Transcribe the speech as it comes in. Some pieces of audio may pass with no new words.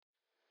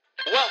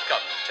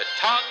to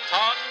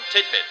Tauntaun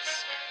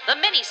Tidbits, the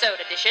mini-sode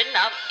edition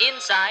of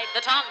Inside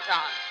the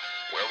Tauntaun,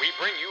 where we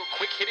bring you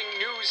quick-hitting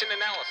news and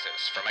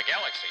analysis from a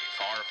galaxy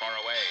far, far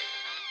away.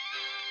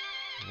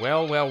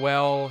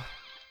 Well,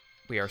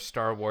 we are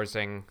Star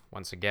Warsing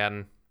once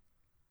again.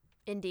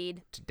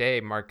 Indeed.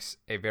 Today marks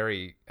a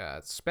very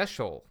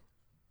special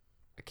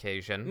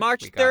occasion.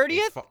 March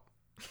 30th?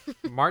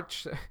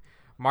 March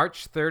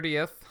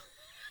 30th,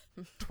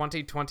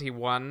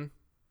 2021.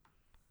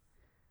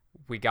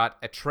 We got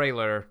a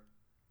trailer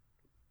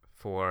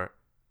for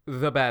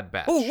The Bad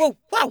Batch. Oh, whoa,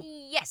 wow!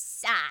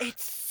 Yes.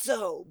 It's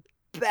so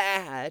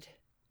bad.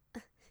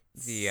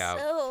 The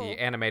so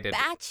animated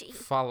batchy.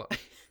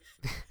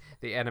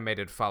 the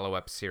animated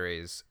follow-up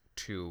series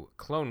to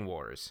Clone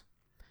Wars,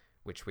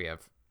 which we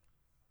have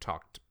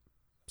talked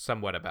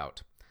somewhat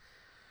about.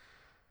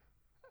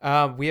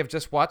 We have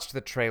just watched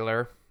the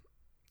trailer.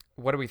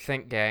 What do we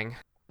think, gang?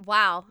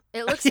 Wow,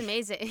 it looks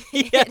amazing.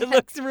 Yeah, it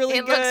looks really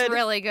It good. looks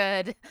really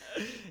good.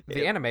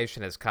 The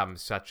animation has come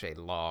such a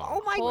long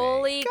Oh my way.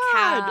 Holy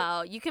God.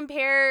 cow. You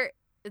compare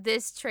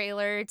this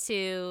trailer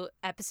to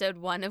episode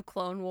 1 of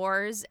Clone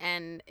Wars,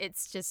 and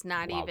it's just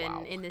not Wow, even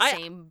wow. in the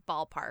same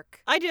ballpark.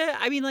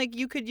 I mean, like,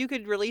 you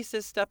could release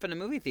this stuff in a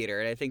movie theater,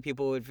 and I think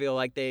people would feel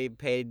like they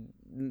paid,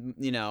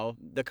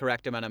 the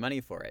correct amount of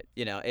money for it.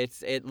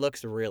 It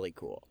looks really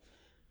cool.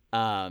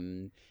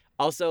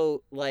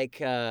 Also, like,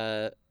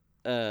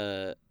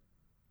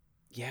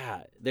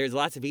 yeah, there's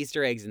lots of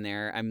Easter eggs in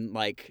there. I'm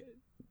like,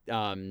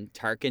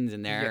 Tarkin's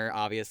in there,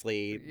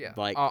 obviously. Yeah,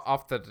 Like,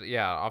 off the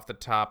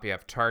top, you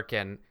have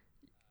Tarkin.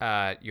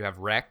 You have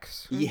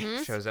Rex.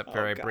 yes. Shows up Oh,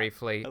 very God.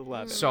 briefly. I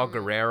love it. Saw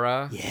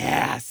Gerrera.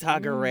 Yeah, Saw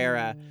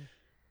Gerrera.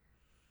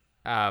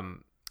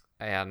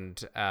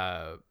 And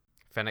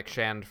Fennec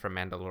Shand from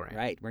Mandalorian.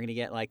 Right, we're gonna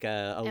get like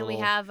a And little we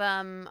have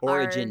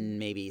origin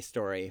maybe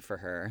story for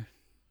her.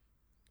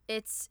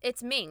 It's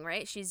Ming,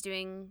 right? She's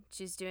doing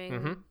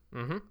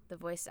Mm-hmm. the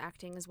voice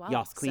acting as well.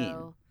 Yas Queen.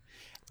 So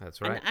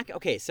That's right.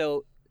 Okay,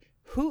 so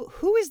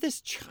who is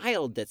this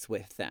child that's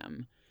with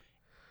them?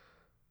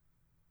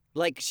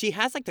 Like, she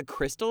has like the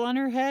crystal on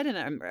her head,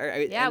 and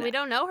we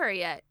don't know her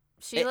yet.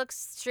 She looks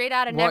straight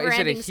out of Well, is it a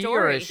Never-Ending he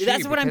or a Story. she?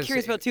 That's what I'm because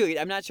curious about too.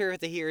 I'm not sure if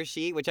it's a he or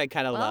she, which I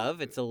kind of Well,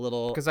 love. It's a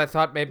little Because I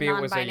thought maybe it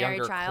was a Non-binary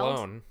younger child.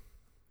 clone.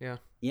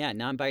 Yeah.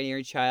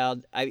 non-binary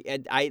child.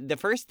 The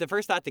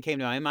first thought that came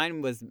to my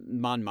mind was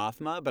Mon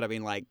Mothma, but I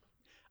mean, like,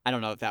 I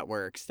don't know if that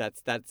works.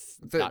 That's not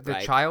The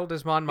right. child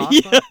is Mon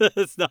Mothma? Yeah,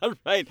 that's not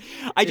right.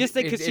 I just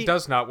think because it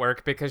does not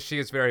work because she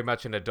is very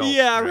much an adult.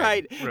 Yeah, during-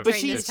 right. during But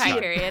During she's this time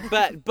period.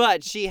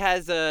 but she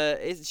has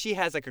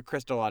like a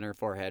crystal on her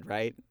forehead,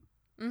 right?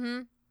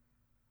 Mm-hmm.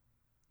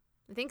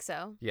 I think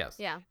so. Yes.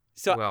 Yeah.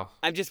 So Well,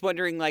 I'm just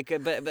wondering, like,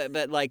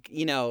 but like,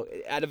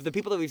 out of the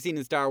people that we've seen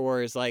in Star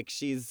Wars, like,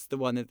 she's the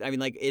one that, I mean,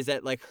 like, is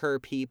that like her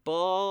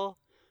people?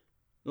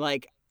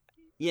 Like,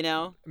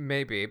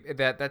 maybe.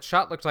 That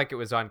shot looked like it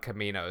was on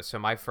Camino, so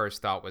my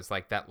first thought was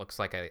like that looks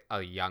like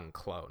a young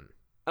clone.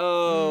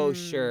 Oh,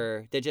 Mm.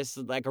 sure. They're just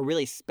like a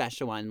really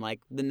special one. Like,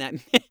 then that,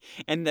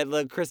 and that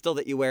little crystal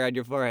that you wear on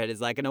your forehead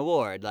is like an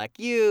award. Like,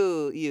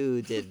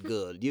 you did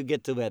good. You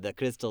get to wear the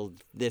crystal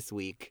this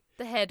week.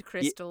 The head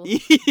crystal.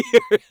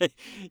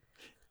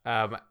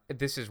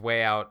 This is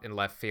way out in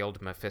left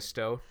field,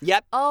 Mephisto.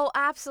 Yep. Oh,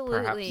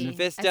 absolutely.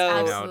 Mephisto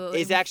That's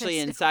absolutely is actually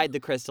Mephisto. inside the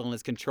crystal and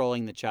is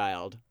controlling the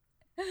child.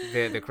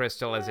 The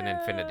crystal is an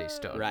Infinity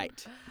Stone.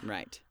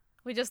 Right.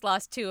 We just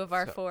lost 2 of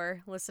our So-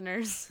 4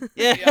 listeners.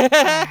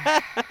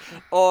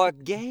 Or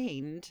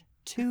gained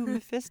 2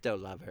 Mephisto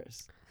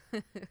lovers.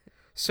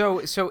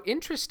 So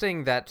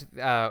interesting that,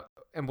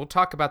 and we'll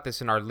talk about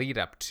this in our lead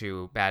up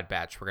to Bad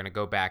Batch. We're gonna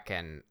go back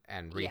and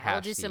rehash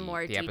we'll do some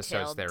more the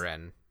episodes detailed- they're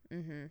in,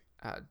 Mm-hmm.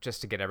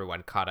 just to get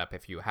everyone caught up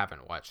if you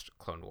haven't watched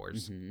Clone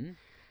Wars.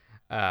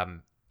 Mm-hmm.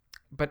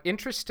 But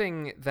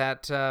interesting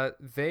that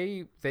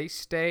they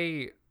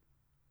stay,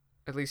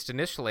 at least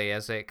initially,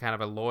 as a kind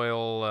of a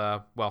loyal,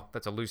 well,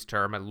 that's a loose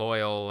term, a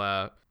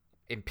loyal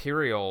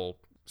Imperial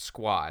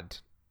squad,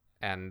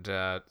 and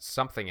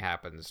something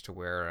happens to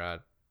where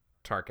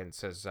Tarkin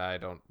says, "I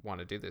don't want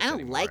to do this I don't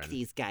anymore," like and-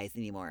 these guys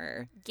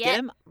anymore. Get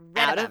them rid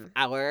out of of them.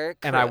 our crew.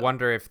 And I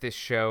wonder if this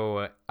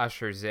show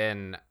ushers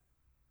in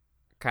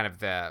kind of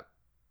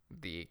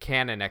the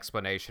canon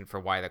explanation for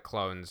why the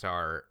clones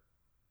are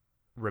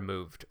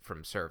removed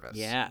from service.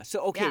 Yeah. So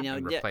okay, Yeah. now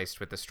And replaced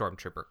with the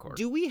Stormtrooper Corps.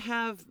 do we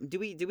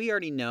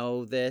already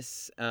know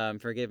this?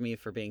 Forgive me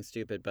for being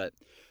stupid, but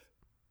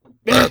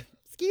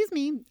excuse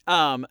me.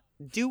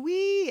 Do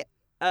we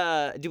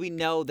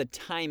know the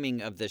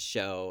timing of this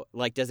show?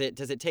 Like, does it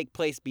take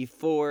place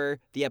before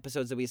the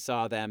episodes that we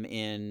saw them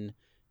in,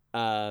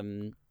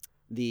 the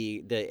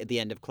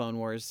end of Clone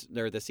Wars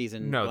or the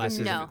season? No, last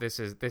this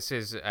season? is this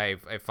is a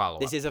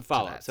follow-up. This is a to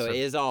follow-up, that. so it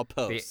is all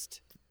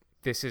post.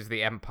 This is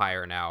the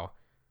Empire now,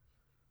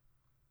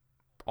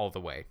 all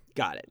the way.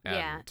 Got it.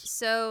 Yeah. And-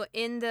 So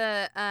in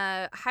the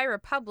High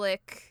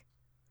Republic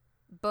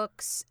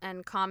books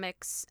and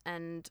comics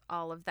and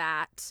all of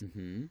that,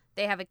 Mm-hmm.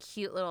 they have a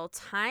cute little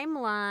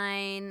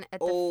timeline at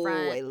the Oh,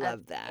 front I love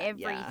of that.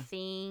 Yeah.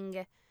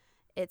 everything.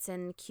 It's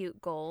in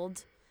cute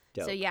gold.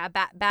 Dope. So yeah,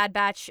 Bad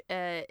Batch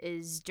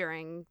is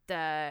during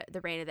the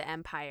reign of the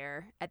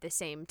Empire at the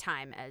same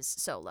time as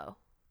Solo.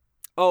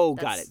 Oh,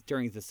 got That's- it.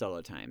 During the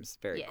Solo times.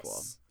 Very yes.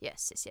 cool.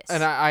 Yes.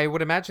 And I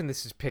would imagine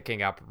this is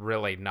picking up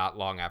really not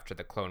long after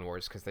the Clone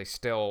Wars, because they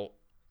still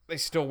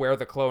wear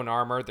the clone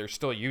armor. They're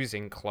still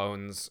using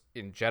clones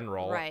in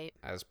general, Right.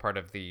 as part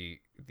of the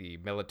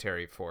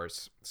military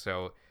force.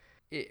 So,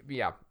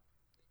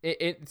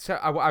 so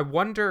I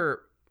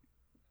wonder,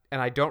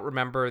 and I don't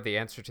remember the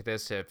answer to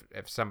this.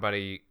 If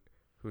somebody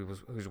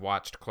who's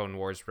watched Clone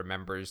Wars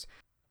remembers,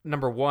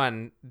 number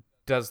one,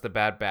 does the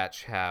Bad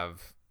Batch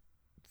have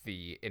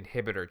the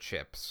inhibitor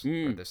chips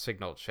or the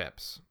signal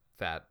chips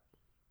that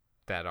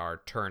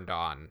are turned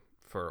on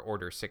for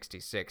Order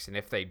 66? And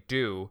if they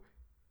do,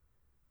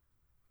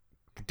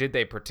 did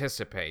they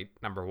participate?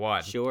 Number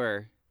one.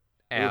 Sure.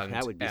 And,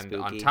 that would be and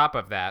on spooky. top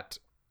of that,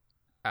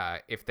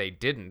 if they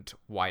didn't,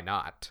 why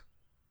not?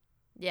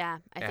 Yeah,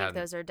 I think And-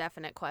 those are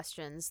definite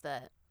questions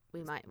that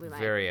we might.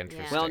 Very yeah.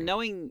 interesting. Well,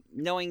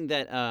 knowing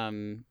that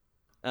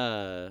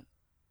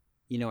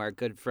our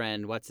good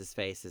friend what's his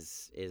face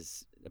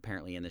is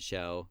apparently in the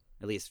show,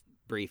 at least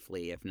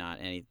briefly, if not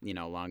any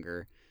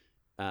longer.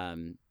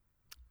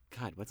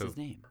 God, what's Who? his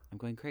name? I'm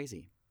going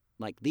crazy.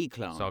 Like the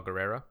clone. Saul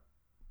Guerrero?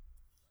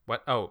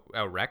 What? Oh,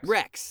 Rex?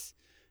 Rex.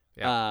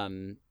 Yeah.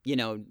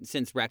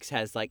 Since Rex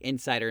has like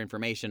insider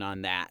information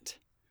on that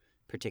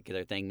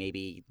particular thing,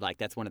 maybe like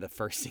that's one of the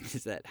first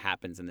things that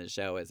happens in the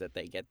show is that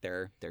they get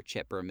their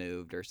chip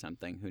removed or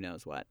something. Who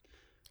knows what?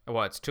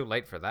 Well, it's too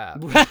late for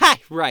that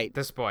Right. at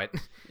this point.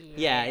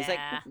 Yeah, it's like,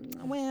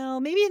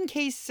 well, maybe in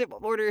case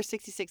Order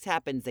 66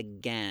 happens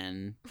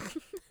again.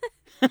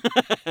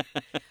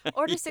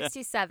 Order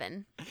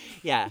 67.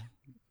 Yeah,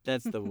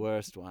 that's the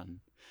worst one.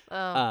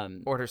 Oh,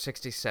 Order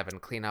 67,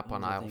 clean up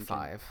on What was I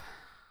aisle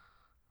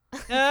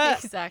thinking?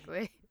 5.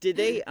 exactly. Did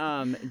they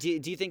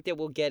do you think that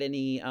we'll get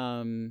any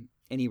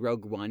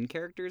Rogue One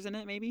characters in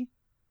it maybe?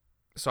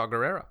 Saul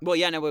Guerrero. Well,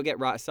 yeah, no, we'll get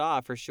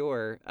Saw for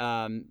sure.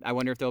 I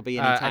wonder if there'll be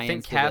any tie-ins I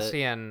think to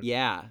Cassian.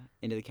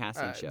 into the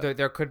Cassian show.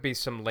 There could be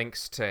some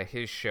links to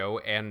his show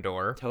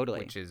Andor,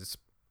 Totally.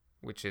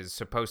 which is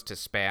supposed to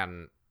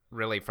span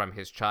really from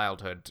his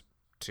childhood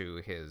to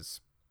his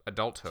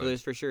adulthood. So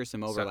there's for sure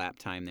some overlap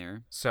time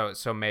there. So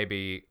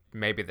maybe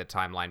the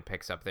timeline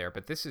picks up there,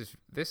 but this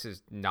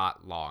is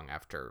not long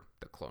after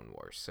the Clone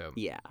Wars. So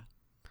Yeah.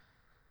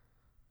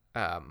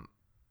 I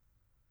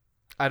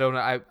don't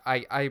know.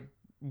 I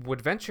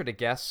would venture to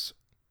guess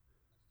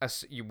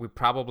we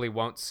probably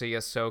won't see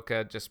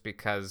Ahsoka just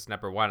because,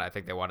 number one, I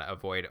think they want to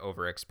avoid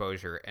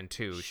overexposure, and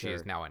two, she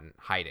is Sure. now in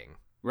hiding,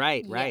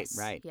 Right.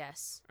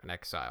 Yes. in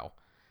exile.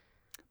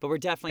 But we're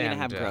definitely going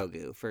to have And,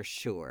 Grogu for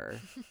sure.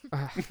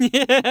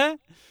 Oh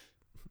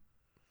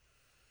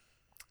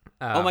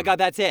Um, my god,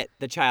 that's it.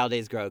 The child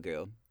is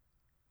Grogu.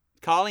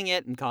 Calling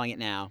it. I'm calling it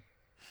now.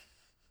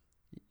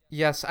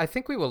 Yes, I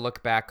think we will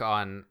look back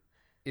on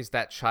is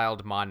that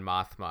child Mon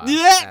Mothma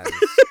Yeah.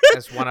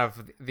 as one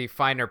of the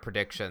finer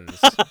predictions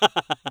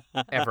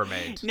ever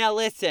made. Now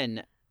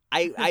listen,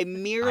 I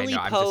merely I'm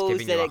just pose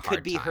giving that you a it could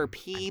hard be her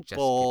time. I'm just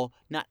people,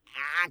 not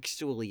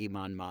actually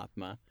Mon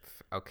Mothma.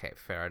 Okay,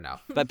 fair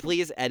enough. But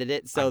please edit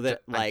it so I'm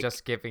that I'm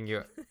just giving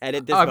you.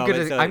 edit this I'm moment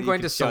gonna. so I'm you going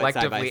can to show it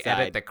side by selectively edit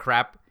side. the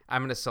crap.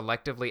 I'm going to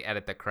selectively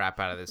edit the crap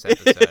out of this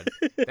episode.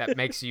 That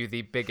makes you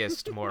the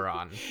biggest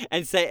moron.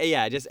 And say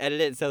just edit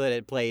it so that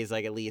it plays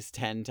like at least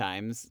 10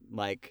 times,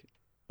 like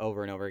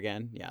over and over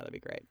again. Yeah, that'd be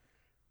great.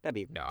 That'd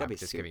be No, that'd I'm be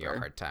just super. giving you a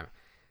hard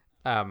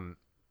time.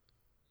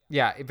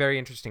 Yeah, a very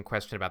interesting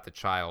question about the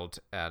child,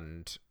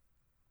 and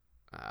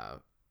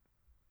the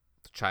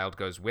child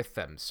goes with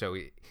them. So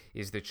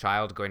is the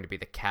child going to be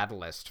the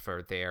catalyst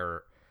for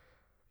their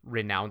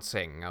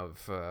renouncing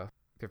of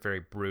their very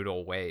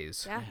brutal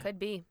ways? Yeah, could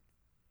be.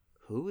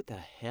 Who the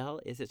hell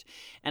is it?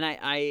 And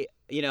I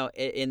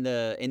in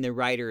the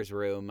writer's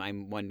room,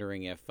 I'm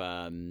wondering if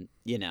the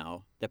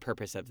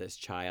purpose of this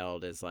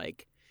child is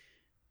like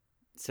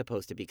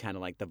supposed to be kind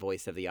of like the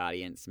voice of the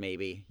audience,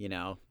 maybe,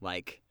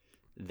 like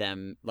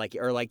them, like,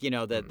 or like,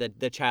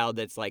 the child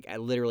that's like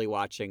literally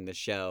watching the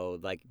show,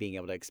 like being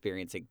able to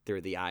experience it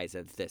through the eyes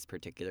of this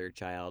particular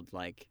child.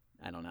 Like,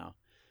 I don't know.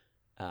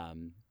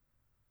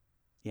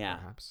 Yeah.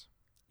 Perhaps.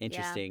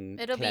 Interesting.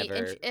 It'll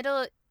clever.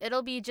 be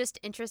it'll be just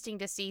interesting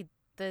to see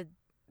the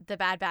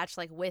Bad Batch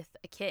like with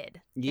a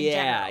kid. in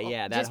Yeah, general.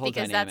 yeah, that just whole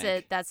because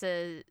dynamic. that's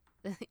a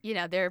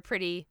they're a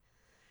pretty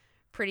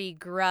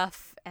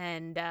gruff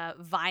and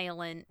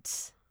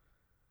violent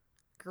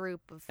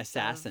group of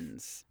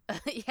Assassins.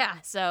 yeah,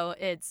 so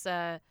it's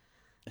Assassino.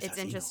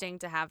 interesting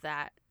to have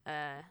that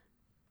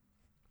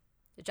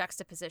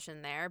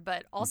juxtaposition there,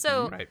 but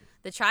also Right.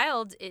 the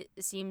child, it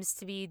seems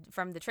to be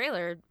from the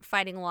trailer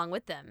fighting along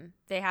with them.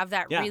 They have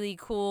that Yeah. really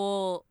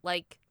cool,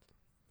 like,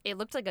 it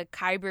looked like a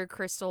kyber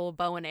crystal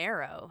bow and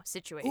arrow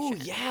situation. Oh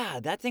yeah,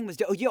 that thing was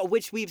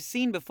which we've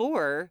seen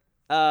before.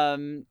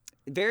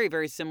 Very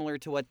very similar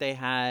to what they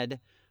had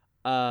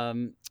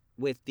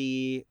with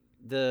the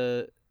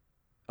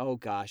oh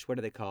gosh, what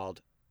are they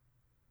called?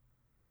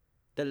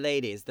 The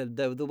ladies,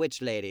 the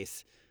witch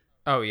ladies.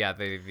 Oh yeah,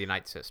 the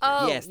Night Sisters.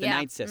 Oh, Yes, the yeah.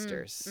 Night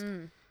Sisters.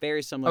 Mm.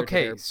 Very similar to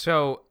Okay, their...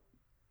 so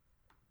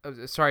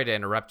sorry to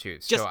interrupt you.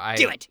 So Just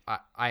do it.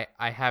 I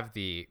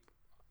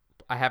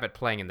have it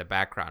playing in the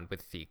background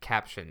with the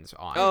captions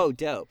on. Oh,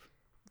 dope.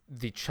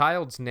 The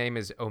child's name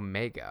is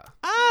Omega.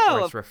 Oh!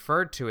 Or it's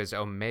referred to as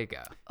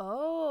Omega.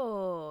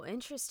 Oh,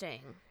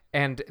 interesting.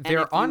 And And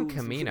they're if on you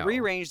Camino.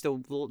 rearrange the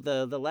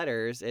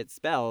letters, it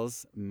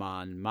spells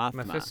Mon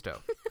Mothma.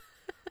 Mephisto.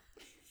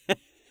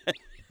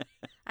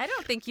 I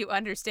don't think you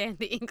understand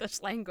the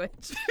English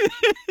language.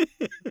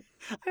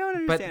 I don't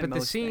understand But the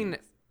most scene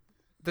things.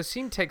 the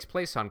scene takes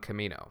place on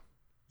Camino.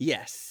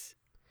 Yes.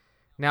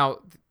 Now,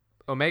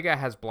 Omega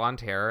has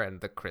blonde hair and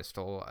the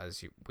crystal,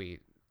 as we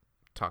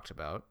talked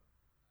about.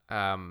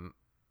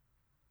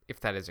 If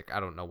that is, I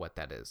don't know what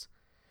that is.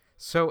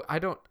 So I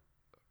don't.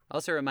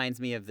 Also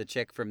reminds me of the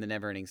chick from the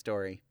Neverending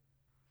Story.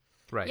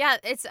 Right. Yeah,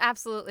 it's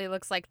absolutely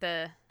looks like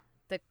the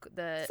who is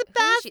she?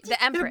 Sebastian,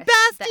 The Empress.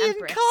 Sebastian, the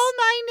Empress. call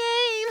my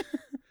name.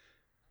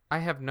 I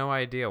have no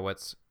idea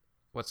what's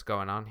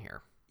going on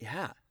here.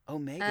 Yeah,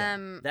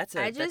 Omega. That's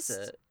I that's a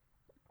just-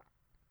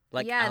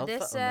 like yeah, Alpha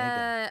this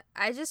Omega.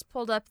 I just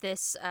pulled up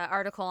this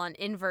article on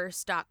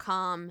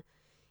inverse.com,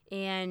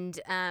 and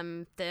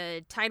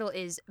the title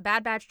is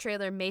Bad Batch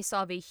trailer may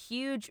solve a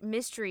huge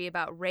mystery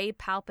about Rey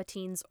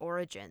Palpatine's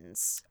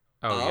origins.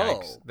 Oh, Oh.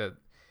 yikes!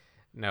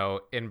 No,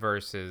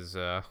 inverse is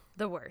The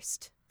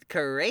worst.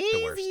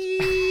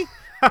 Crazy.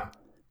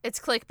 It's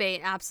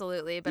clickbait,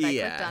 absolutely, but I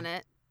clicked Yeah. on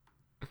it.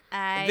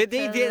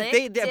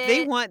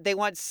 They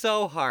want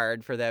so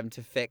hard for them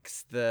to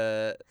fix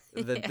the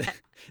Yeah.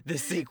 the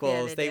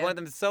sequels. they they do. want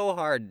them so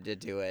hard to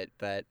do it,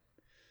 but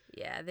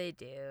Yeah, they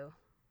do.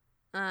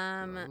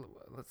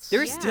 let's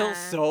there's still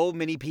Yeah. so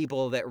many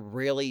people that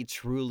really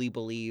truly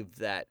believe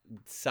that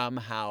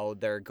somehow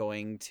they're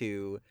going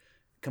to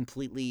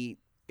completely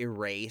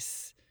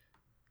erase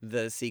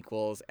the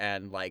sequels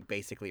and like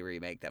basically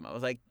remake them. I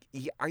was like,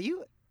 are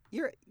you?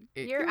 You're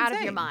You're out of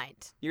your insane.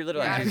 mind. You're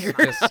literally You're out out of of your,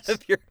 your mind. out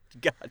of your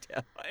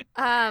goddamn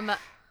mind.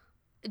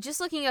 Just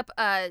looking up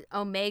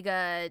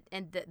Omega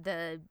and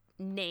the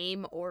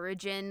name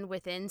origin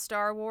within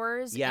Star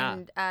Wars. Yeah.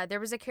 And there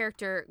was a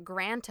character,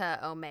 Granta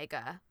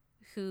Omega,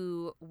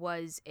 who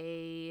was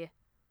a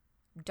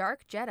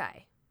dark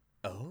Jedi.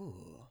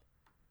 Oh.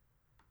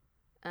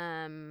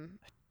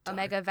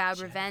 Omega vowed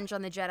Jedi. revenge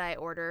on the Jedi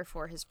Order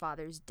for his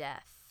father's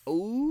death.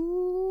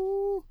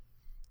 Ooh.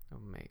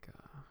 Omega.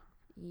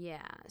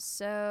 Yeah,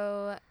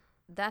 so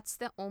that's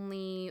the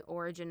only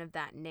origin of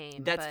that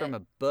name. That's but from a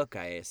book,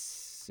 I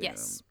assume.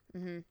 yes.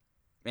 Mm-hmm.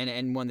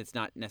 And one that's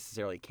not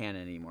necessarily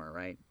canon anymore,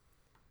 right?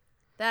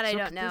 That I So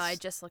don't could know. I this-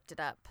 just looked it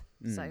up.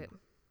 So.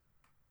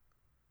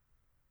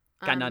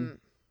 Canon.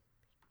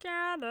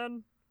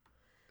 Canon.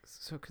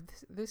 So could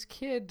this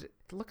kid?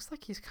 It looks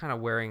like he's kind of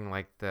wearing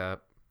like the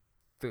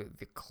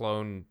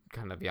clone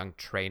kind of young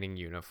training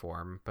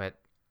uniform, but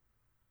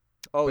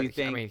Oh, but you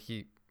think? I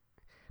mean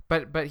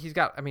but he's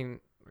got. I mean,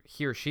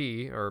 he or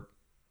she or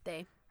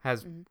They.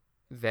 has Mhm.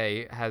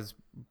 they has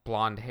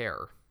blonde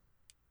hair.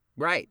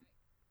 right.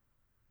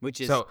 Which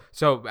is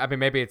So I mean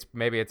maybe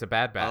it's a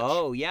Bad Batch.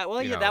 Oh yeah,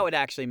 well you yeah, know. that would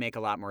actually make a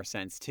lot more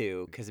sense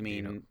too. Because I You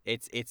mean, know.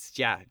 it's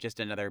just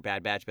another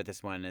Bad Batch, but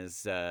this one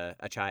is a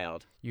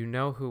child. You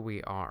know who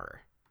we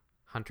are.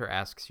 Hunter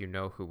asks, "You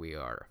know who we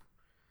are."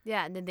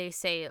 Yeah, and then they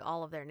say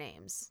all of their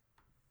names.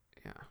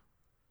 Yeah.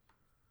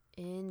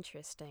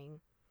 Interesting.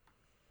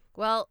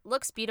 Well,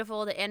 looks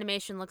beautiful. The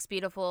animation looks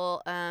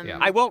beautiful. Yeah.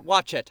 I won't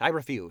watch it. I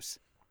refuse.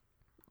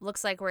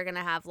 Looks like we're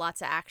gonna have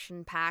lots of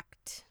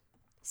action-packed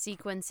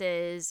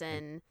sequences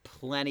and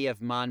Plenty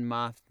of Mon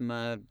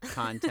Mothma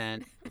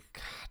content.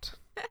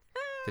 God.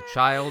 The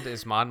child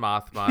is Mon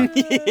Mothma.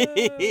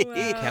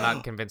 You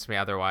cannot convince me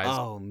otherwise.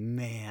 Oh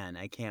man,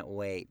 I can't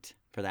wait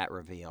for that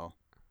reveal.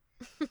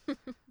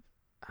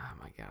 Oh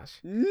my gosh.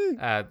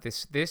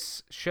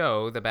 This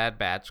show, The Bad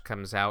Batch,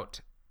 comes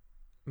out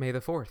May the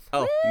 4th.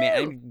 Oh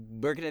man,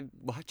 we're gonna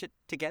watch it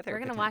together. we're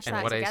gonna watch And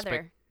that what a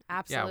together.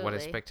 Absolutely. Yeah, what a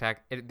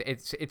spectacular!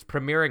 It's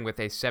premiering with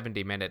a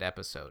 70-minute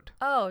episode.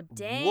 Oh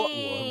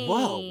dang!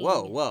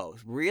 Whoa!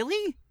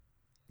 Really?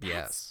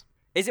 Yes.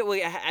 Is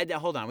it?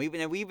 Hold on.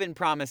 We've been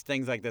promised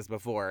things like this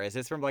before. Is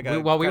this from like a?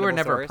 We were credible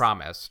never source?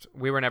 promised.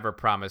 We were never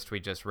promised. We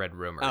just read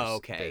rumors. Oh,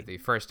 okay. The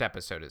first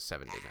episode is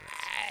 70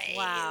 minutes.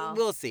 Wow.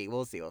 We'll see.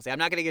 I'm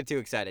not gonna get too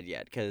excited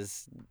yet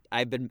because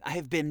I've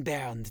been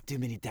burned too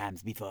many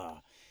times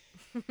before.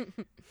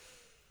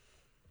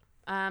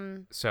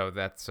 So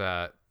that's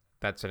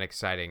an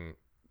exciting.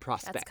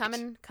 Prospect.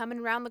 That's coming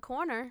around the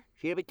corner.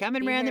 She'll be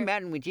coming Be around the here.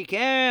 mountain when she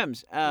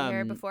comes. Be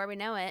here before we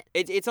know it.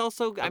 It's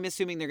also. I'm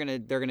assuming they're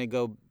gonna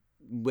go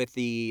with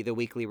the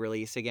weekly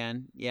release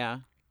again. Yeah.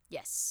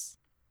 Yes.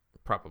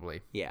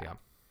 Probably. Yeah.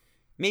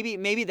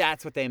 Maybe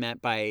that's what they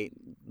meant by.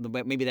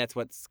 Maybe that's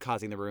what's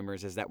causing the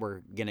rumors is that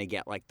we're gonna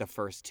get like the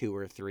first 2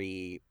 or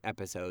 3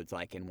 episodes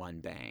like in one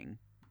bang.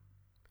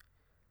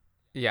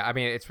 Yeah, I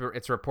mean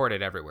it's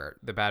reported everywhere.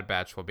 The Bad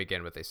Batch will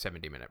begin with a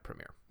 70-minute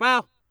premiere.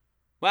 Wow.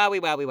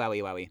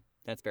 Wowie.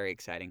 That's very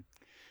exciting.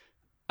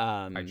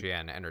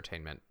 IGN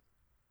Entertainment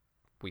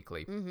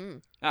Weekly. Mm-hmm.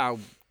 Oh,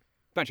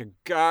 bunch of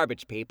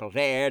garbage people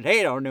there.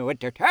 They don't know what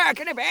they're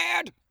talking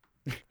about.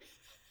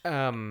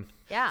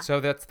 Yeah. So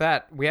that's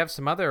that. We have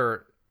some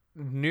other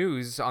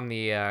news on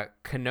the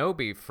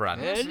Kenobi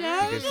front.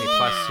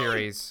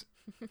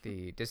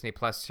 The Disney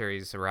Plus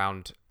series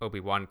around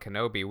Obi-Wan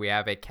Kenobi. We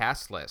have a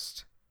cast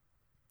list.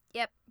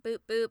 Yep. Boop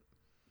boop.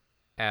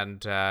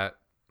 And a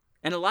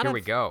lot here of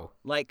we go.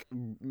 like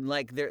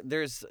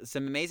there's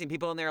some amazing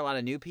people in there. A lot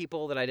of new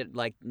people that I did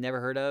never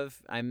heard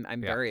of. I'm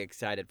very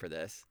excited for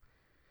this.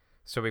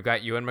 So we've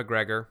got Ewan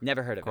McGregor,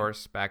 Never heard of of him.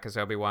 course, back as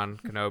Obi-Wan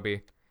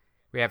Kenobi.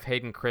 We have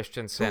Hayden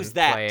Christensen Who's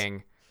that?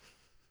 playing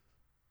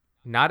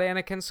not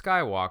Anakin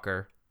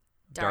Skywalker,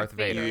 Darth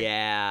Vader.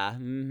 Yeah.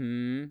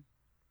 Mm-hmm.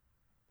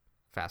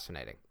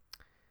 Fascinating.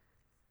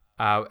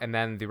 And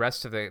then the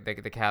rest of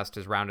the cast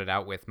is rounded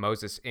out with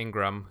Moses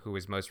Ingram, who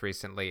was most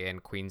recently in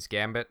Queen's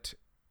Gambit.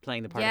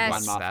 Playing the part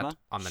Yes. of Mon That Mothma.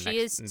 on the She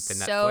is the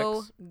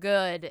so Netflix.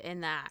 good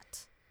in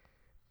that.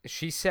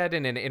 She said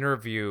in an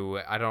interview,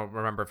 I don't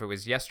remember if it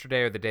was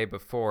yesterday or the day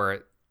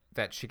before,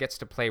 that she gets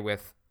to play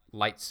with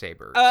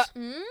lightsabers.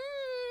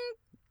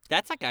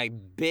 That's like a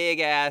big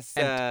ass.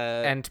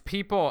 And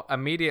people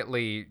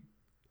immediately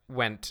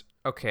went,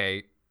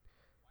 okay,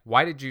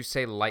 why did you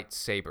say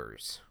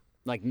lightsabers?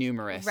 like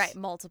numerous. Right,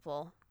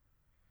 multiple.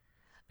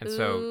 And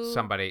so Ooh.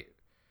 somebody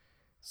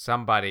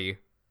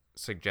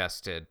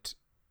suggested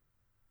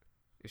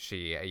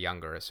she a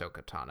younger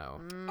Ahsoka Tano.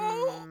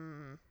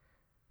 Mm.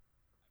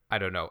 I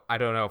don't know. I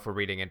don't know if we're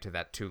reading into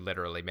that too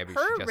literally. Maybe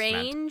Her she just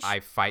range- meant I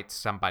fight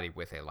somebody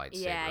with a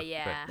lightsaber.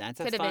 Yeah. That's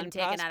a Could have fun been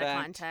taken out of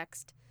prospect.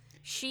 context.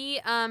 She,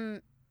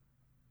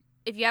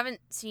 if you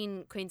haven't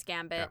seen Queen's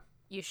Gambit, Yeah.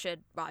 you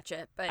should watch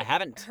it. But I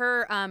haven't.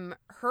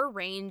 Her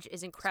range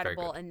is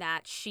incredible good. in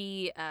that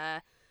she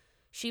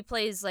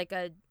plays like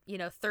a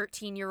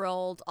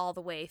 13-year-old all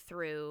the way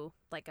through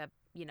like a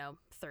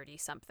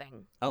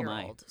 30-something Oh, year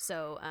my. old.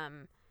 So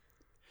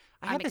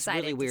I have I'm this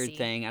excited really to weird see.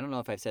 thing. I don't know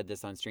if I've said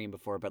this on stream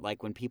before, but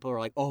like when people are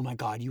like, "Oh my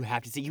god, you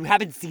have to see. You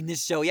haven't seen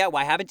this show yet.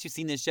 Why haven't you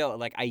seen this show?"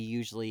 Like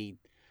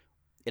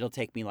it'll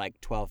take me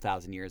like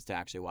 12,000 years to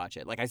actually watch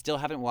it. Like I still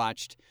haven't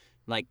watched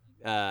like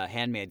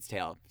Handmaid's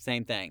Tale.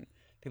 Same thing.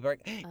 People are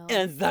like, Oh.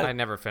 "It's I the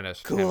never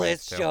finished. coolest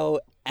Handmaid's Tale. show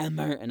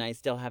ever," and I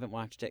still haven't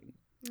watched it.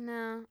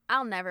 no,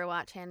 I'll never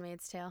watch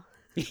Handmaid's Tale.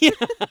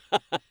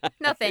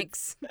 No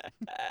thanks.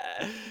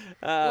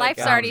 Oh, Life's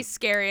God. already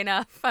scary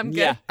enough. I'm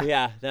good.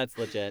 Yeah, that's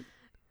legit.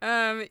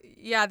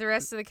 Yeah, the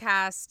rest of the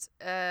cast.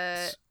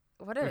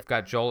 What a We've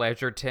got Joel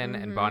Edgerton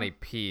and Mhm. Bonnie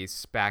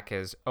Peace back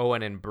as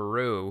Owen and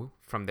Beru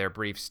from their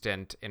brief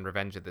stint in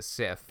Revenge of the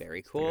Sith.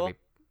 Very They're gonna cool. be-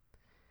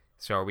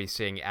 So are we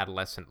seeing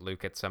adolescent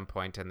Luke at some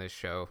point in this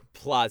show?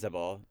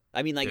 Plausible.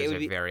 I mean, like There's it a would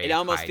be. very It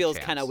almost high feels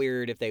kind of chance.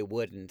 weird if they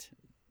wouldn't,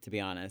 to be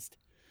honest.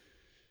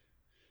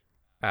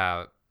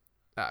 Kumail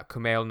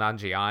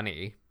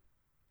Nanjiani,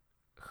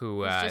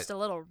 who he's just a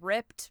little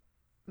ripped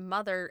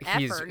mother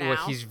he's effer now.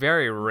 well, he's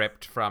very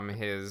ripped from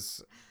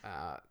his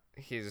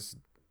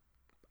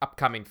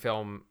upcoming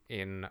film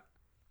in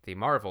the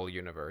Marvel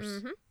universe.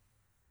 Mhm.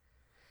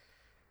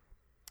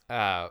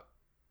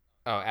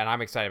 And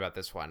I'm excited about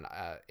this one.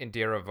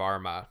 Indira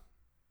Varma.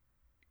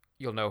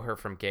 You'll know her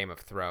from Game of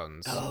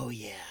Thrones. Oh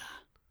yeah.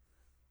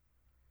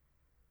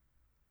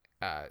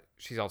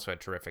 She's also a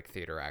terrific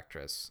theater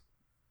actress.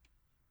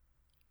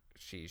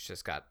 She's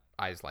just got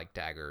eyes like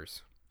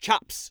daggers.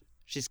 Chops.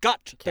 She's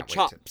got the Can't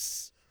wait to-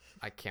 chops.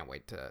 I can't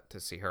wait to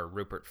see her.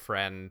 Rupert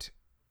Friend.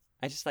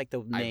 I just like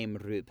the name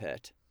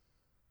Rupert.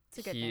 It's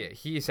a good thing.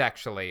 He's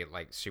actually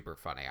like super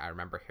funny. I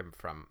remember him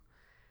from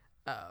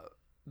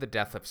The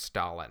Death of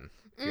Stalin.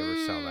 If you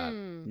ever saw that.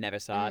 Never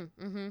saw it.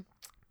 Mm-hmm.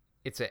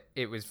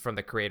 It was from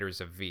the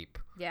creators of Veep,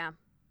 Yeah.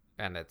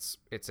 and it's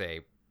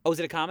a Oh, is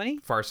it a comedy?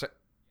 farce.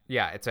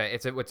 Yeah, it's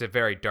a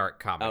very dark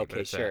comedy. but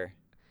Okay, it's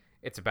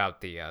it's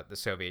about the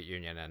Soviet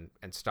Union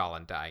and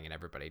Stalin dying and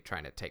everybody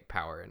trying to take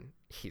power, and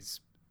he's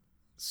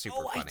super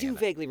Oh, funny. I do in it.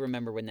 vaguely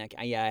remember when that.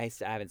 Yeah, I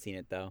haven't seen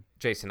it though.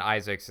 Jason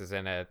Isaacs is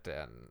in it,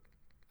 and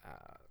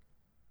a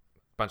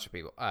bunch of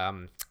people.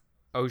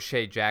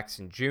 O'Shea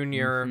Jackson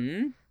Jr.,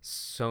 Mhm.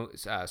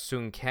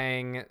 Sung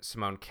Kang,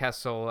 Simone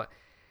Kessel,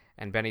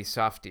 and Benny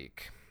Safdie,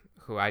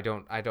 who I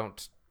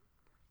don't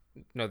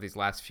know these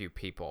last few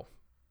people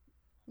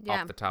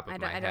Yeah. off the top of I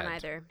my don't head.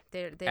 either.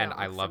 They And don't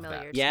I look love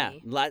familiar that. to Yeah,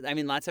 me. I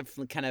mean, lots of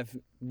kind of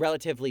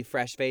relatively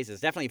fresh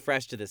faces. Definitely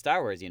fresh to the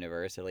Star Wars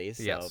universe, at least.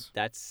 So Yes.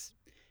 that's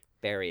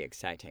very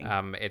exciting.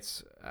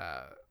 It's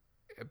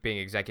being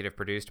executive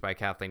produced by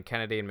Kathleen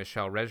Kennedy and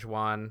Michelle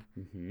Rejwan.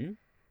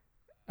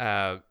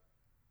 Mm-hmm.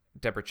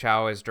 Deborah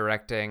Chow is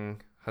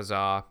directing.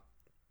 Huzzah!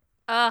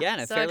 Yeah,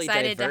 and a so fairly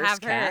excited to diverse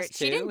have her. cast,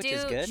 She too, didn't which do.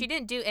 is good. She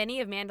didn't do any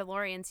of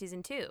Mandalorian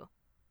season 2,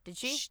 did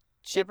she?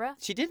 She, Deborah?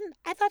 She didn't.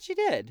 I thought she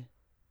did.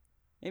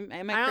 Am I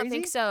I don't crazy?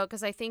 think so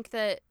because I think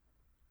that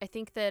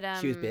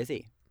She was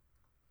busy.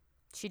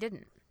 She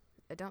didn't.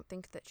 I don't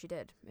think that she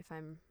did. If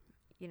I'm,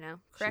 She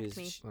correct was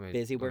me. Let me-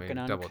 busy let me working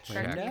on double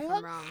Correct check. me if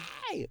I'm wrong.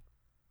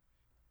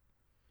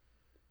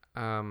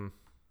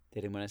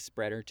 Didn't want to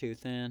spread her too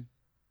thin.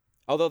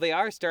 Although they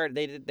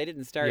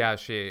didn't start Yeah,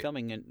 she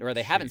filming it, or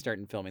they haven't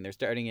started filming. They're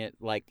starting it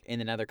like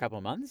in another couple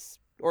of months,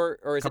 or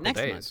is it couple next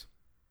days. month?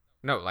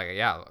 No,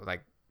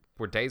 like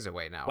we're days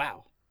away now.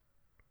 Wow.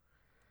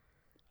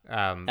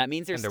 That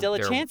means there's still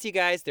a chance, you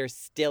guys. There's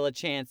still a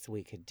chance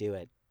we could do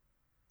it.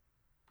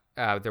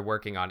 They're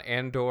working on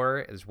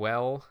Andor as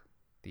well,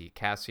 the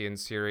Cassian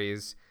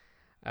series.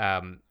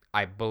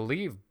 I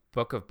believe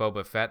Book of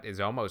Boba Fett is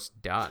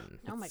almost done.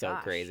 Oh my so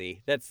gosh.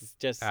 crazy. That's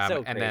just so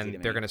crazy. And then to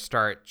they're me. going to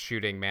start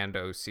shooting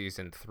Mando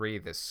season 3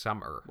 this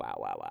summer,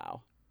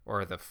 Wow.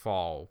 or the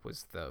fall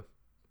was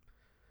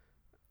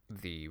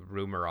the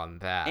rumor on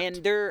that. And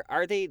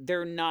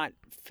they're not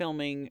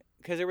filming,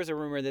 because there was a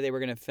rumor that they were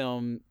going to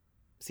film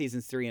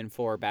seasons 3 and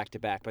 4 back to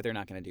back, but they're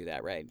not going to do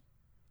that, right?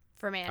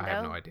 For Mando. I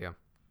have no idea.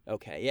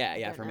 Okay, yeah,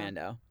 don't for know.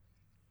 Mando.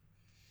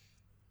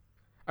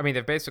 I mean,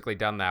 they've basically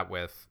done that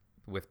with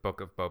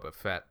Book of Boba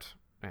Fett,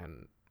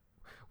 and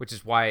which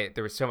is why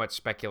there was so much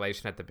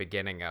speculation at the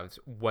beginning of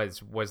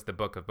was the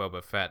Book of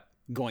Boba Fett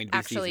Going to be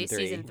Actually, season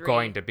 3. season 3.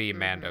 going to be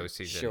Mando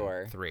season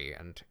Sure. 3,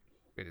 and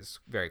it is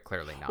very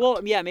clearly not.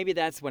 Well, yeah, maybe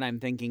that's what I'm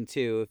thinking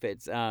too. If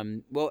it's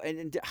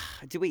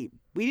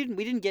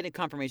we didn't get a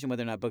confirmation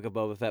whether or not Book of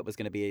Boba Fett was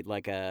going to be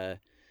like a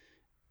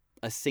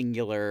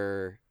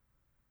singular,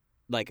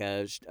 like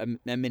a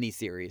mini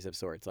series of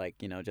sorts,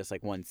 like, you know, just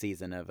like one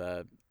season of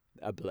a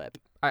blip.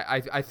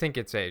 I think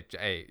it's a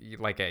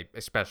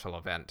special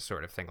event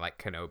sort of thing, like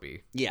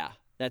Kenobi. Yeah,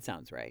 that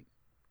sounds right.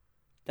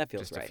 That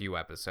feels Just right. a few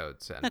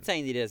episodes. And Not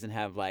saying he doesn't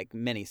have like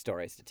many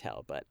stories to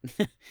tell, but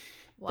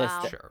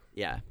Wow. sure.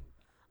 yeah.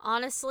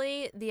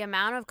 Honestly, the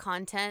amount of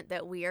content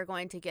that we are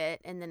going to get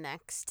in the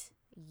next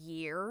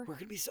year We're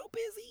gonna be so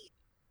busy.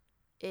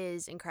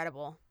 is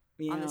incredible.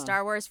 Yeah. On the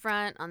Star Wars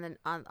front, on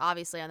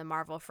obviously on the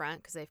Marvel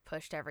front, because they've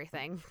pushed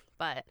everything,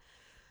 but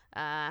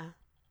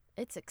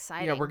it's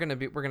exciting. Yeah, we're gonna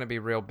be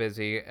real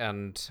busy,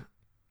 and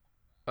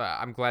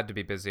I'm glad to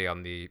be busy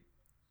on the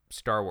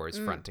Star Wars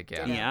front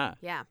again. Yeah.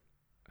 Yeah.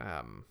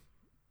 Um,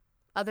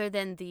 Other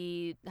than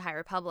the High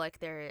Republic,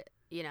 there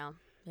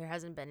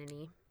hasn't been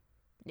any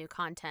new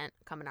content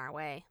coming our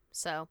way.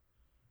 So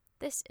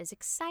this is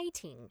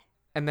exciting.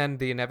 and then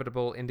the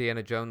inevitable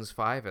Indiana Jones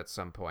 5 at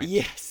some point.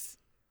 Yes.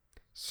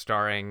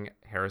 Starring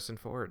Harrison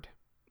Ford.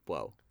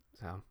 Whoa.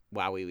 So,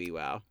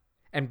 Wow.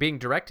 and being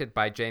directed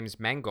by James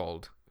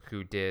Mangold,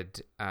 who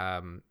did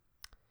The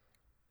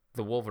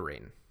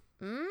Wolverine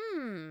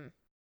Mm.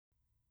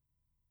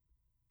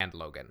 and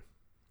Logan.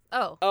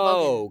 Oh.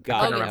 Oh, Logan. God. I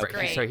couldn't Logan's remember.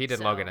 great. So he did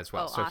Logan as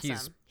well. So awesome.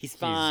 He's He's,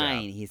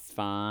 fine. He's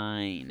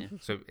fine.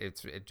 So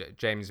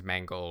James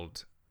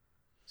Mangold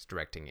is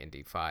directing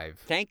Indy 5.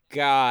 Thank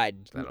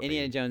God. That'll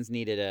Indiana be- Jones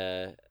needed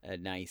a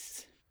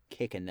nice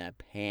kick in the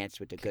pants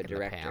with a good Kick in the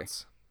director.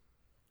 pants.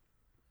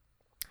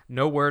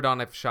 No word on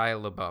if Shia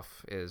LaBeouf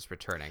is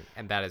returning,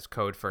 and that is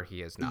code for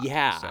he is not.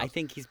 Yeah, So, I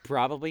think he's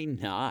probably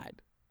not.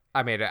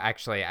 I mean,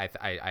 actually, I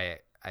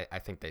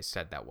think they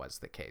said that was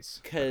the case.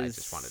 But I just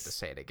 'Cause- wanted to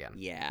say it again.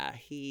 Yeah,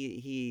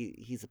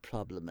 he's a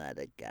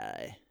problematic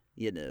guy.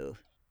 You know,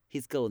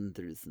 he's going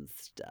through some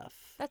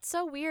stuff. That's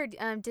so weird.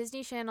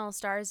 Disney Channel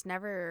stars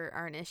never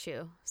are an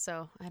issue,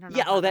 so I don't know.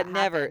 Yeah, how that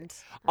never- happened.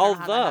 I don't know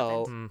how that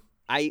Although, happened.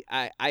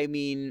 I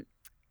mean,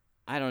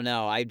 I don't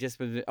know. I've just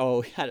been.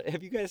 Oh,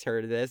 have you guys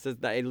heard of this?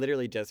 I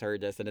literally just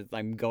heard this, and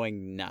I'm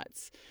going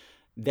nuts.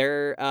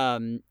 They're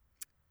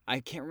I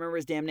can't remember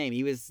his damn name.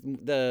 He was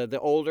the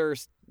older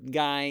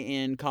guy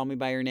in Call Me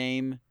by Your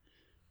Name.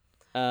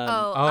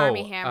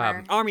 Army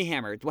Hammer. Army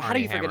Hammer. How do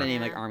Army you forget a Hammer.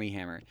 name like Yeah. Army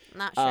Hammer?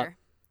 Not uh, sure.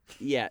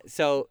 Yeah.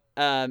 So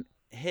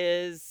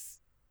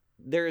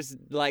there's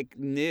like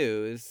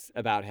news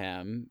about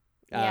him.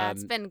 Yeah,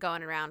 it's been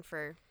going around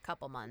for a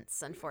couple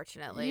months,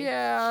 unfortunately.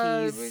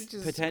 Yeah, we He's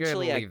just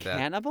potentially gonna a leave that.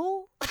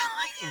 cannibal.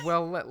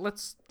 Well,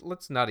 let's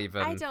not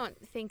even I don't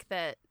think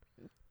that.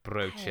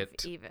 broach I've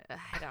it.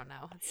 I don't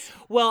know.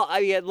 Well,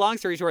 long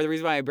story short, the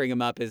reason why I bring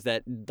him up is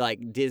that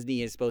like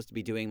Disney is supposed to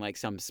be doing like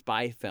some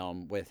spy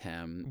film with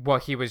him. Well,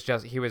 he was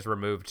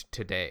removed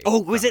today.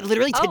 Oh, was it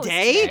literally Oh, it's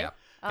today? today? Yeah.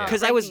 Oh,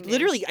 Because I was breaking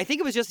literally, news. I think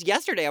it was just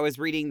yesterday I was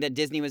reading that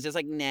Disney was just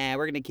like, nah,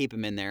 we're going to keep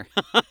him in there.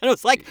 And I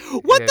was like,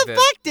 what Yeah, the the-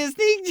 fuck,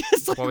 Disney?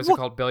 Just like, What was it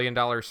called? $1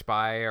 Billion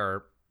Spy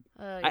or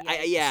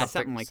yeah,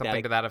 something like something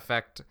that. to that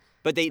effect.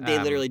 But they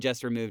um, literally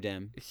just removed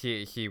him.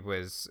 He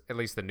was, at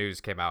least the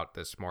news came out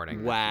this morning.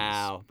 that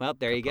Wow. Well,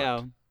 there you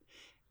go.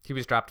 He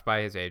was dropped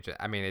by his agent.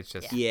 I mean, it's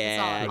just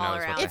Yeah. It's who all knows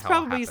around. what the It's hell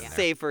probably happened there.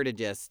 safer to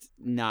just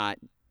not,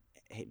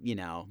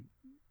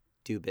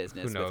 do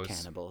business knows? with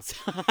cannibals.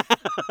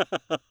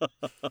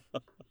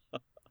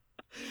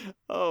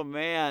 Oh,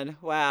 man.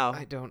 Wow.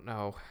 I don't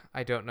know.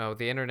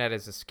 The internet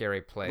is a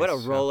scary place. What a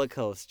so- roller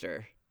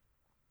coaster.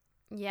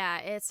 Yeah,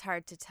 it's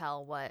hard to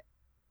tell what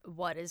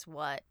is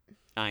what.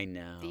 I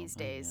know. These I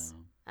days.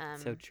 know.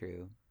 So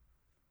true.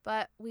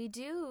 But we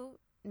do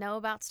know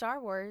about Star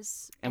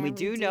Wars, And we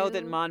do know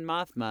that Mon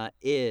Mothma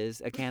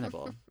is a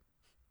cannibal.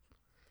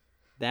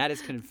 That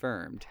is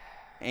confirmed.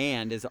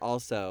 And is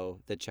also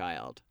the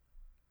child.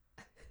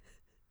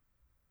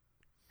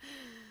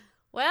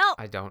 Well,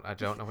 I don't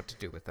know what to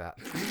do with that.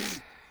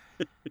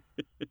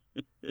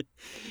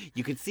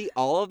 You can see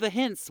all of the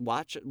hints.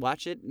 Watch it.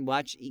 Watch.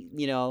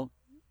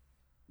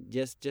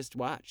 Just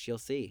watch. You'll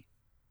see.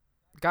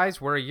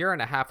 Guys, we're a year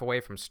and a half away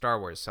from Star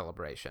Wars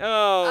Celebration.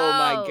 Oh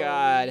my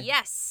God!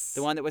 Yes.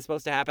 The one that was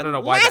supposed to happen I don't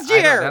know why last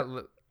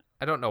year.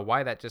 I don't know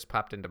why that just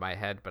popped into my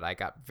head, but I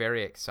got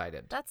very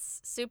excited.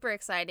 That's super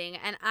exciting,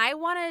 and I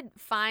want to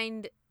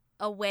find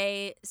a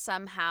way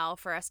somehow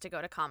for us to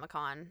go to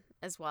Comic-Con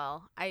as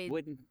well. I've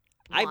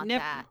never.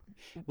 That.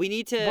 We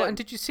need to. Well, and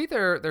did you see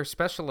their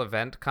special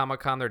event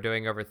Comic-Con they're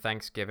doing over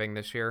Thanksgiving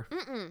this year?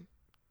 Mm-mm.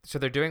 So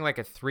they're doing like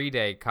a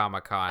 3-day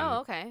Comic-Con Oh,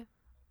 okay.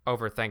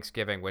 over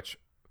Thanksgiving, which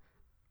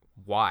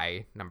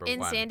why number In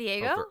one San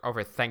Diego?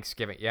 over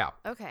Thanksgiving, yeah.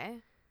 Okay.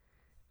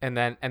 And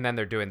then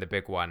they're doing the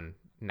big one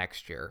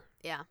next year.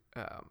 Yeah.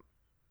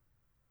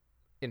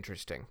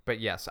 Interesting, but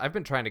yes, I've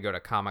been trying to go to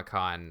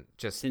Comic-Con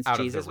just Since out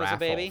Jesus of the was a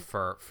raffle baby?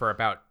 for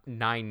about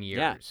 9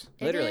 years.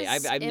 Yeah. Literally, It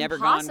is I've never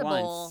gone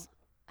impossible. once.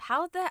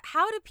 How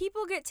do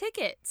people get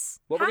tickets?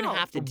 What we're How? gonna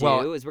have to do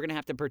Well- is we're gonna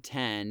have to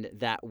pretend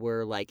that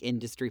we're like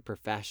industry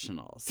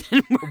professionals.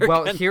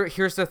 Well,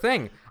 here's the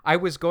thing. I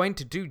was going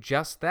to do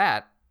just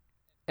that,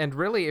 and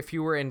really, if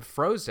you were in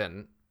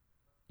Frozen,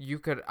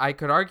 I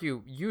could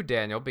argue you,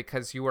 Daniel,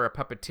 because you were a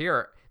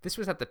puppeteer. This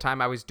was at the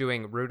time I was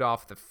doing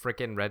Rudolph the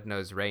frickin'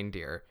 Red-Nosed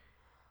Reindeer,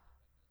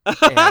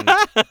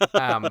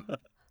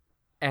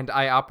 and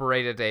I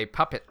operated a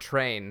puppet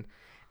train,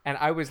 and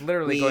I was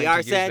literally going to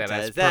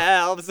use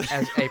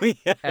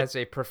that as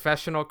a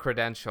professional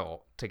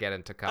credential to get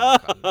into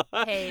Comic-Con.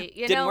 Hey,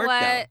 you Didn't know work,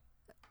 what?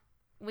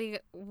 though.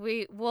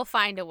 We'll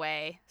find a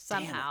way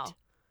Damn somehow. it.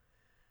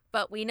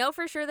 But we know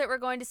for sure that we're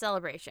going to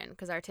Celebration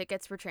because our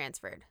tickets were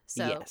transferred.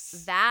 So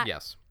Yes. that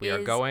Yes, we are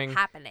is going.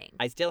 happening.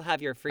 I still have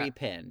your free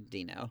pin,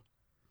 Dino.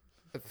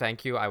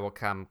 Thank you. I will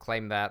come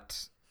claim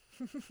that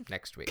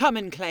next week. Come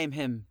and claim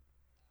him.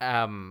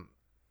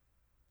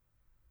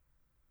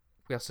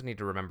 We also need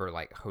to remember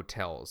like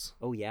hotels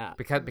Oh yeah.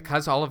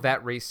 because all of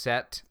that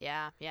reset.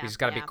 Yeah. We just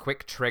got to yeah. be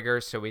quick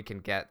triggers so we can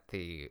get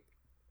the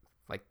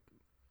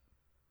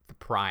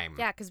prime.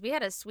 Yeah, because we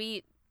had a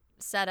sweet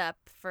setup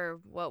for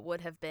what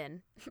would have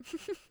been.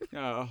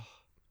 Oh.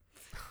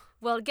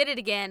 We'll get it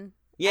again.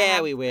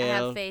 Yeah, we I will.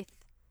 have faith.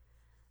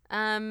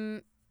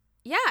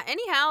 Yeah,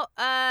 anyhow,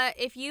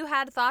 if you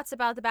had thoughts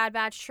about the Bad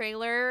Batch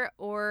trailer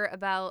or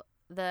about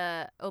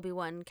the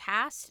Obi-Wan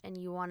cast and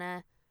you want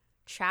to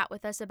chat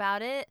with us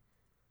about it,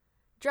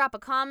 drop a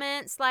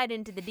comment, slide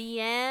into the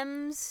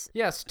DMs.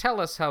 Yes, tell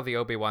us how the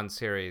Obi-Wan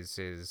series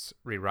is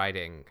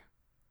rewriting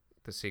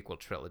the sequel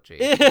trilogy.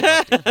 We'd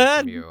love to hear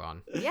from you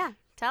on. Yeah,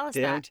 tell us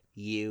Don't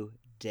you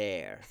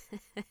dare.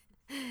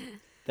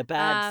 The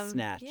bad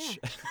snatch. yeah.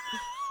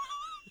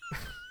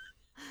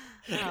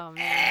 Oh,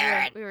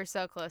 man. We were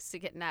so close to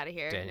getting out of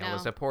here. Daniel No.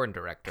 is a porn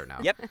director now.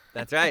 Yep,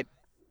 that's right.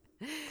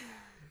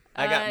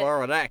 I got Uh, more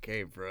where that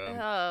came from.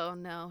 Oh,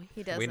 no,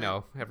 he doesn't. We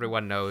know.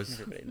 Everyone knows.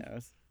 Everybody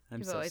knows. I'm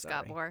You've so always sorry.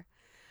 got more.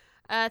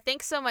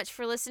 Thanks so much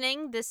for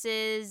listening. This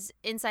is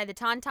Inside the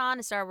Tauntaun,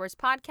 a Star Wars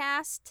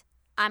podcast.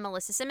 I'm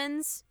Alyssa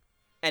Simmons.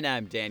 And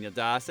I'm Daniel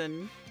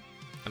Dawson.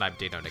 And I'm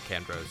Dino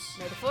Nicandros.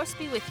 May the Force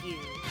be with you.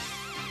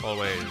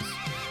 Always.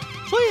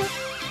 See ya.